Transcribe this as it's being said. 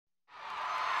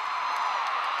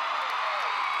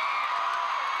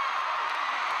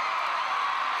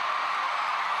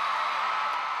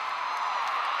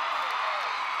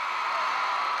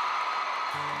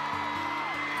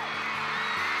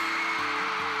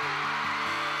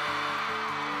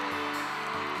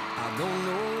don't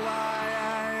know why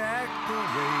I act the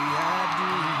way I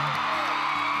do.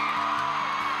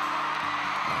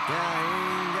 Like I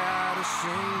ain't got a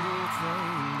single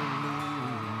thing to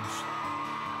lose.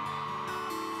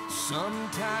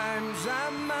 Sometimes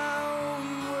I'm my own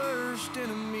worst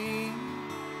enemy.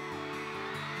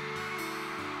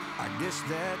 I guess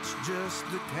that's just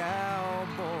the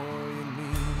cowboy in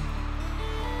me.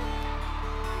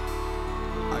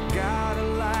 I got a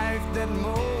life that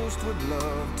most would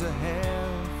love to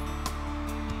have,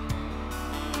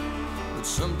 but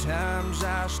sometimes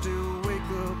I still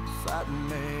wake up fighting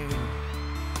mad.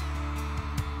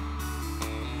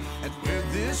 And where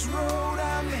this road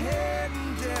I'm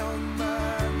heading down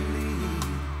might lead,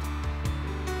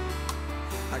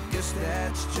 I guess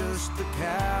that's just the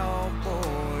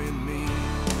cowboy in me.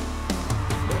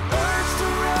 The urge to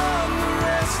run, the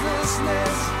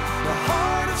restlessness, the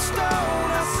heart of stone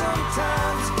I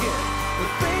sometimes get. The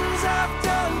things I've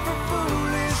done for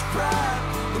foolish pride,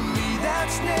 for me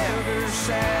that's never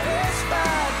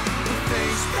satisfied. The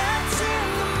face that's in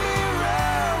the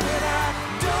mirror when I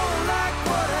don't like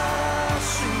what I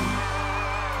see,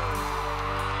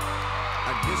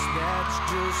 I guess that's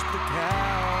just the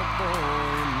cowboy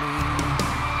in me.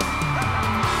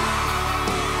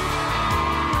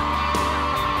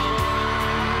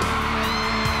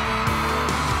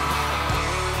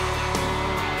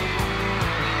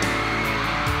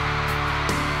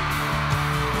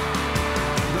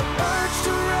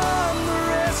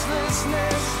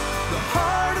 The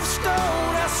heart of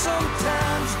stone I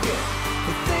sometimes get.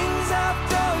 The things I've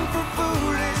done for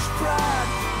foolish pride,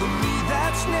 for me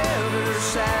that's never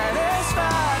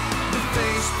satisfied. The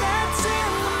face that's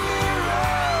in the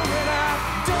mirror when I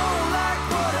don't like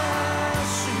what I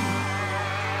see,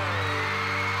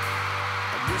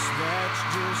 I guess that's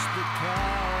just the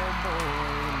cowboy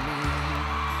in me.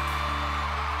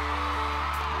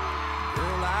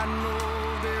 Girl, I know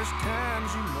there's times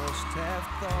you must have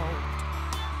thought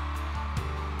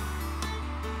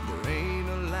there ain't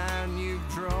a line you've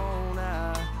drawn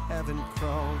I haven't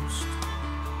crossed,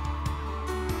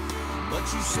 but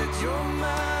you set your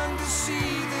mind to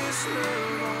see this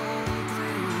love on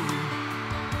through.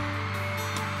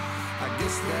 I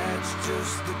guess that's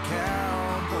just the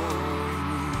cowboy in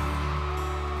you.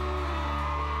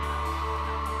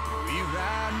 We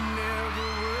ride, never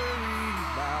worry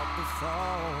about the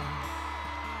fall.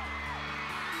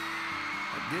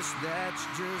 I guess that's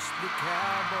just the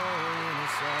cowboy in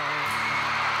us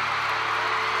all.